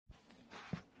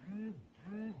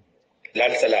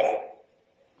ലാൽ സലാം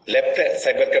left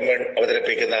cyber commune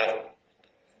അവതരിപ്പിക്കുന്ന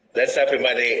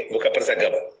ദേശാഭിമാനി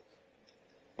മുഖപ്രസംഗം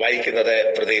വായിക്കുന്നത്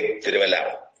പ്രദീപ് തിരുവല്ല.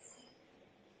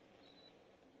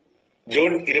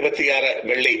 ജൂൺ 26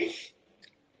 വെള്ളി.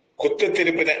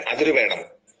 കുത്തിത്തിരിപ്പിന് അതിരുവേണം.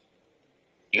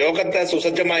 ലോകത്ത്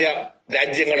സുസജ്ജമായ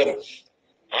രാജ്യങ്ങളും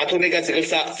ആധുനിക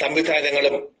ചികിത്സാ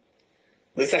സംവിധാനങ്ങളും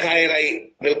നിസ്സഹായരായി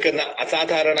നിൽക്കുന്ന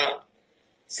അസാധാരണ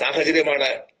സാഹചര്യമാണ്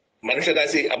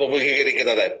മനുഷ്യരാശി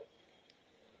അഭിമുഖീകരിക്കുന്നത്.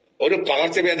 ഒരു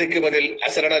പകർച്ചവ്യാധിക്ക് മുന്നിൽ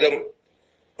അശരണരും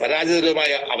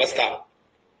പരാജിതരുമായ അവസ്ഥ.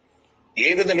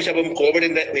 ഏത് നിമിഷവും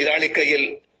കോവിഡിന്റെ നിരാളിക്കയിൽ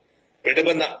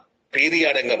പെടുമെന്ന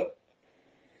ഭീതിയാണെങ്കും.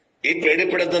 ഈ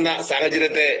പേടിപ്പെടുത്തുന്ന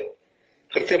സാഹചര്യത്തെ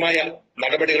കൃത്യമായ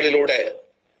നടപടികളിലൂടെ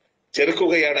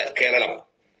ചെറുക്കുകയാണ് കേരളം.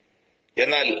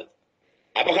 എന്നാൽ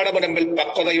അപകടമുനമ്പിൽ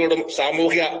പക്വതയോടും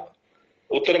സാമൂഹ്യ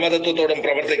ഉത്തരവാദിത്വത്തോടും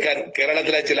പ്രവർത്തിക്കാൻ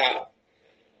കേരളത്തിലെ ചില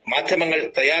മാധ്യമങ്ങൾ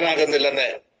തയ്യാറാകുന്നില്ലെന്ന്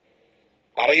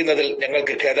പറയുന്നതിൽ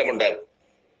ഞങ്ങൾക്ക് ഖേദമുണ്ട്.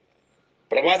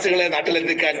 പ്രവാസികളെ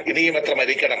നാട്ടിലെത്തിക്കാൻ ഇനിയും എത്ര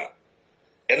മരിക്കണം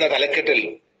എന്ന തലക്കെട്ടിൽ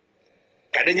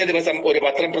കഴിഞ്ഞ ദിവസം ഒരു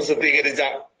പത്രം പ്രസിദ്ധീകരിച്ച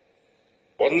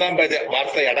 1-ാം പേജ്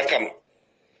വാർത്തയടക്കം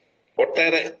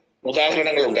ഒട്ടേറെ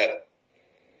ഉദാഹരണങ്ങളുണ്ട്.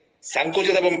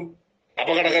 സങ്കുചിതവും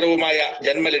അപകടകരവുമായ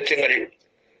ജന്മലക്ഷ്യങ്ങൾ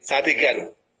സാധിക്കാൻ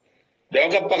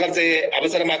രോഗപ്പകർച്ചയെ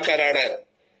അവസരമാക്കാനാണ്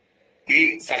ഈ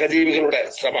സഹജീവികളുടെ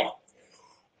ശ്രമം.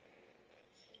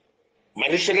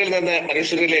 മനുഷ്യരിൽ നിന്ന്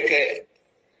മനുഷ്യരിലേക്ക്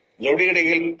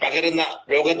ഞൊടിയിടയിൽ പകരുന്ന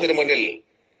രോഗത്തിന് മുന്നിൽ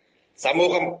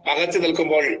സമൂഹം പകച്ചു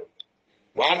നിൽക്കുമ്പോൾ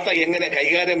വാർത്ത എങ്ങനെ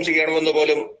കൈകാര്യം ചെയ്യണമെന്ന്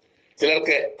പോലും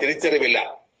ചിലർക്ക് തിരിച്ചറിവില്ല.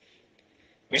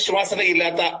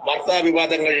 വിശ്വാസ്യതയില്ലാത്ത വാർത്താ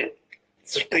വിവാദങ്ങൾ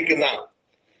സൃഷ്ടിക്കുന്ന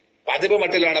പതിവ്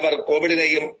മട്ടിലാണ് അവർ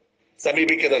കോവിഡിനെയും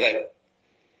സമീപിക്കുന്നത്.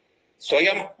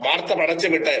 സ്വയം വാർത്ത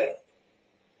പടച്ചുവിട്ട്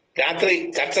രാത്രി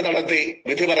ചർച്ച നടത്തി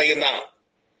വിധി പറയുന്ന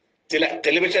ചില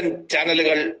ടെലിവിഷൻ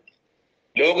ചാനലുകൾ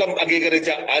ലോകം അംഗീകരിച്ച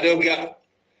ആരോഗ്യ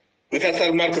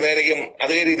വിദഗ്ധന്മാർക്ക് നേരെയും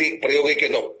അതേ രീതി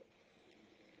പ്രയോഗിക്കുന്നു.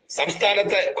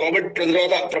 സംസ്ഥാനത്ത് കോവിഡ്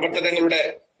പ്രതിരോധ പ്രവർത്തനങ്ങളുടെ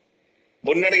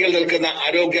മുന്നണിയിൽ നിൽക്കുന്ന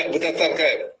ആരോഗ്യ വിദഗ്ധർക്ക്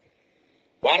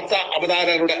വാർത്താ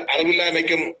അവതാരകരുടെ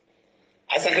അറിവില്ലായ്മയ്ക്കും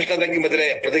അസഹിഷ്ണുതയ്ക്കുമെതിരെ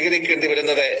പ്രതികരിക്കേണ്ടി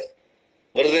വരുന്നത്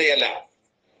വെറുതെയല്ല.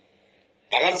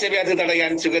 പകർച്ചവ്യാധി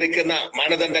തടയാൻ സ്വീകരിക്കുന്ന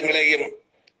മാനദണ്ഡങ്ങളെയും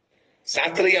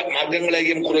ശാസ്ത്രീയ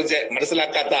മാർഗങ്ങളെയും കുറിച്ച്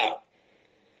മനസ്സിലാക്കാത്ത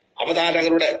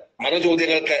അവതാരകരുടെ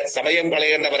മറുചോദ്യങ്ങൾക്ക് സമയം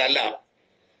കളയേണ്ടവരല്ല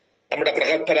നമ്മുടെ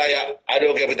പ്രഗത്ഭരായ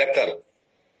ആരോഗ്യ വിദഗ്ധർ.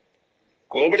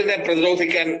 കോവിഡിനെ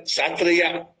പ്രതിരോധിക്കാൻ ശാസ്ത്രീയ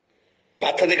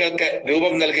പദ്ധതികൾക്ക്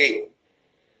രൂപം നൽകി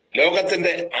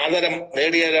ലോകത്തിന്റെ ആദരം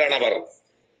നേടിയവരാണവർ.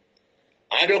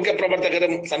 ആരോഗ്യ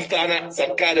പ്രവർത്തകരും സംസ്ഥാന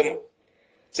സർക്കാരും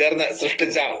ചേർന്ന്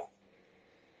സൃഷ്ടിച്ച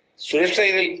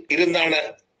സുരക്ഷയിൽ ഇരുന്നാണ്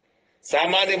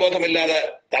സാമാന്യബോധമില്ലാതെ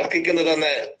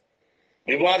തർക്കിക്കുന്നതെന്ന്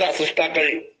വിവാദ സൃഷ്ടാക്കൾ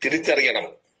തിരിച്ചറിയണം.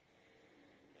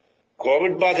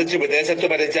 കോവിഡ് ബാധിച്ച് വിദേശത്ത്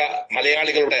മരിച്ച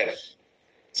മലയാളികളുടെ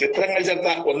ചിത്രങ്ങൾ ചേർത്ത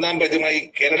 1-ാം പേജുമായി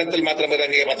കേരളത്തിൽ മാത്രം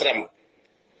ഇറങ്ങിയ പത്രം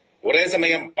ഒരേ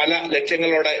സമയം പല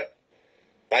ലക്ഷ്യങ്ങളോടെ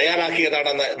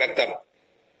തയ്യാറാക്കിയതാണെന്ന് വ്യക്തം.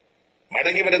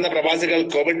 മടങ്ങി വരുന്ന പ്രവാസികൾ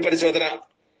കോവിഡ് പരിശോധന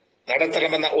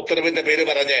നടത്തണമെന്ന ഉത്തരവിന്റെ പേര്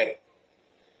പറഞ്ഞ്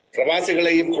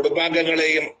പ്രവാസികളെയും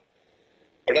കുടുംബാംഗങ്ങളെയും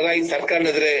പിണറായി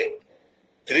സർക്കാരിനെതിരെ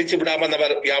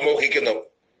തിരിച്ചുവിടാമെന്നവർ വ്യാമോഹിക്കുന്നു.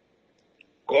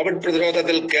 കോവിഡ്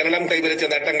പ്രതിരോധത്തിൽ കേരളം കൈവരിച്ച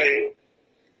നേട്ടങ്ങൾ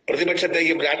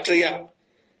പ്രതിപക്ഷത്തെയും രാഷ്ട്രീയ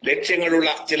ലക്ഷ്യങ്ങളുള്ള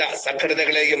ചില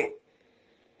സംഘടനകളെയും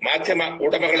മാധ്യമ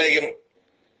ഉടമകളെയും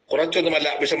കുറച്ചൊന്നുമല്ല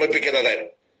വിഷമിപ്പിക്കുന്നത്.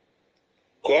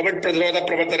 കോവിഡ് പ്രതിരോധ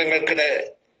പ്രവർത്തനങ്ങൾക്കിടെ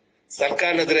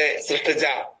സർക്കാരിനെതിരെ സൃഷ്ടിച്ച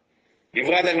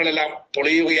വിവാദങ്ങളെല്ലാം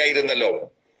പൊളിയുകയായിരുന്നല്ലോ.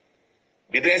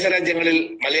 വിദേശ രാജ്യങ്ങളിൽ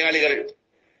മലയാളികൾ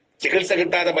ചികിത്സ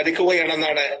കിട്ടാതെ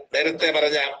മരിക്കുകയാണെന്നാണ് നേരത്തെ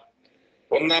പറഞ്ഞ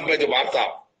 1-ാം പേജ് വാർത്ത.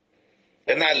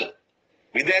 എന്നാൽ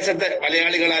വിദേശത്തെ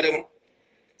മലയാളികളാരും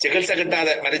ചികിത്സ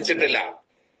കിട്ടാതെ മരിച്ചിട്ടില്ല.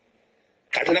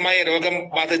 കഠിനമായ രോഗം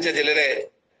ബാധിച്ച ചിലരെ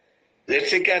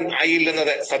രക്ഷിക്കാൻ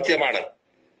ആയില്ലെന്നത് സത്യമാണ്.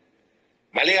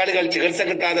 മലയാളികൾ ചികിത്സ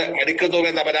കിട്ടാതെ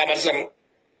മരിക്കുന്നുവെന്ന പരാമർശം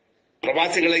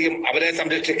പ്രവാസികളെയും അവരെ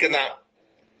സംരക്ഷിക്കുന്ന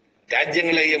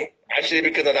രാജ്യങ്ങളെയും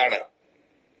ആക്ഷേപിക്കുന്നതാണ്.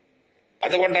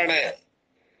 അതുകൊണ്ടാണ്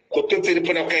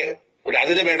കുത്തിത്തിരിപ്പിനൊക്കെ ഒരു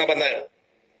അതിര് വേണമെന്ന്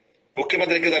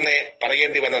മുഖ്യമന്ത്രിക്ക് തന്നെ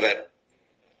പറയേണ്ടി വന്നത്.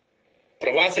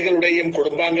 പ്രവാസികളുടെയും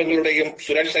കുടുംബാംഗങ്ങളുടെയും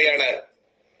സുരക്ഷയാണ്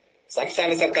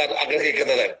സംസ്ഥാന സർക്കാർ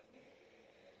ആഗ്രഹിക്കുന്നത്.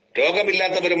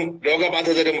 രോഗമില്ലാത്തവരും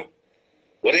രോഗബാധിതരും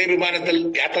ഒരേ വിമാനത്തിൽ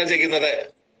യാത്ര ചെയ്യുന്നത്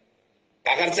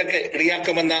പകർച്ചയ്ക്ക്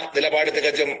ഇടയാക്കുമെന്ന നിലപാട്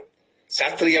തികച്ചും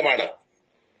ശാസ്ത്രീയമാണ്.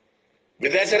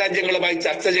 വിദേശ രാജ്യങ്ങളുമായി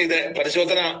ചർച്ച ചെയ്ത്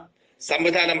പരിശോധന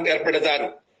സംവിധാനം ഏർപ്പെടുത്താൻ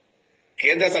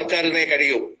കേന്ദ്ര സർക്കാരിനെ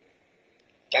കഴിയൂ.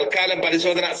 തൽക്കാലം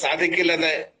പരിശോധന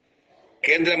സാധിക്കില്ലെന്ന്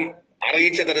കേന്ദ്രം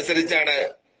അറിയിച്ചതനുസരിച്ചാണ്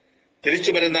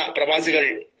തിരിച്ചുവരുന്ന പ്രവാസികൾ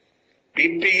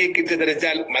PPE കിറ്റ്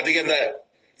ധരിച്ചാൽ മതിയെന്ന്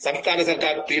സംസ്ഥാന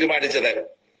സർക്കാർ തീരുമാനിച്ചത്.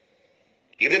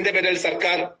 ഇതിന്റെ പേരിൽ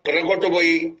സർക്കാർ പിറകോട്ടു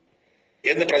പോയി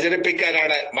എന്ന്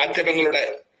പ്രചരിപ്പിക്കാനാണ് മാധ്യമങ്ങളുടെ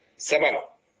ശ്രമം.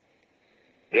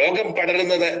 രോഗം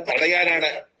പടരുന്നത്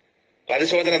തടയാനാണ്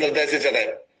പരിശോധന നിർദ്ദേശിച്ചത്.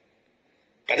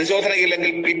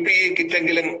 പരിശോധനയില്ലെങ്കിൽ PPE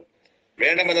കിറ്റെങ്കിലും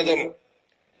വേണമെന്നതും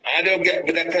ആരോഗ്യ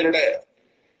വിദഗ്ധരുടെ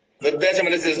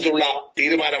നിർദ്ദേശമനുസരിച്ചുള്ള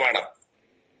തീരുമാനമാണ്.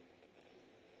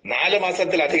 4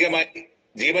 മാസത്തിലധികമായി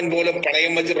ജീവൻ പോലും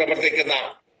പണയം വെച്ച് പ്രവർത്തിക്കുന്ന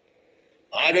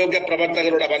ആരോഗ്യ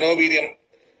പ്രവർത്തകരുടെ മനോവീര്യം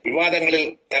വിവാദങ്ങളിൽ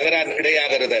തകരാൻ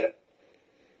ഇടയാകരുത്.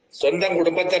 സ്വന്തം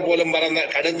കുടുംബത്തെ പോലും മറന്ന്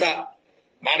കടുത്ത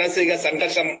മാനസിക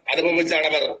സംഘർഷം അനുഭവിച്ചാണ്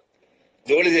അവർ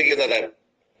ജോലി ചെയ്യുന്നത്.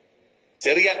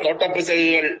 ചെറിയ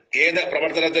നോട്ടപ്പിശകുകൾ ഏത്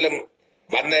പ്രവർത്തനത്തിലും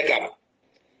വന്നേക്കാം.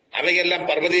 അവയെല്ലാം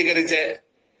പർവ്വതീകരിച്ച്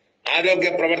ആരോഗ്യ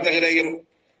പ്രവർത്തകരെയും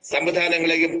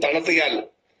സംവിധാനങ്ങളെയും തളർത്തിയാൽ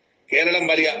കേരളം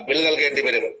വലിയ വില നൽകേണ്ടി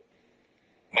വരും.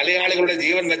 മലയാളികളുടെ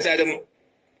ജീവൻ വെച്ചാലും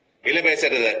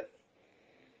വിലപേശരുത്.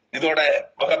 ഇതോടെ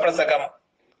മുഖപ്രസംഗം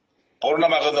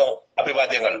പൂർണ്ണമാകുന്നു.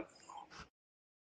 അഭിവാദ്യങ്ങൾ.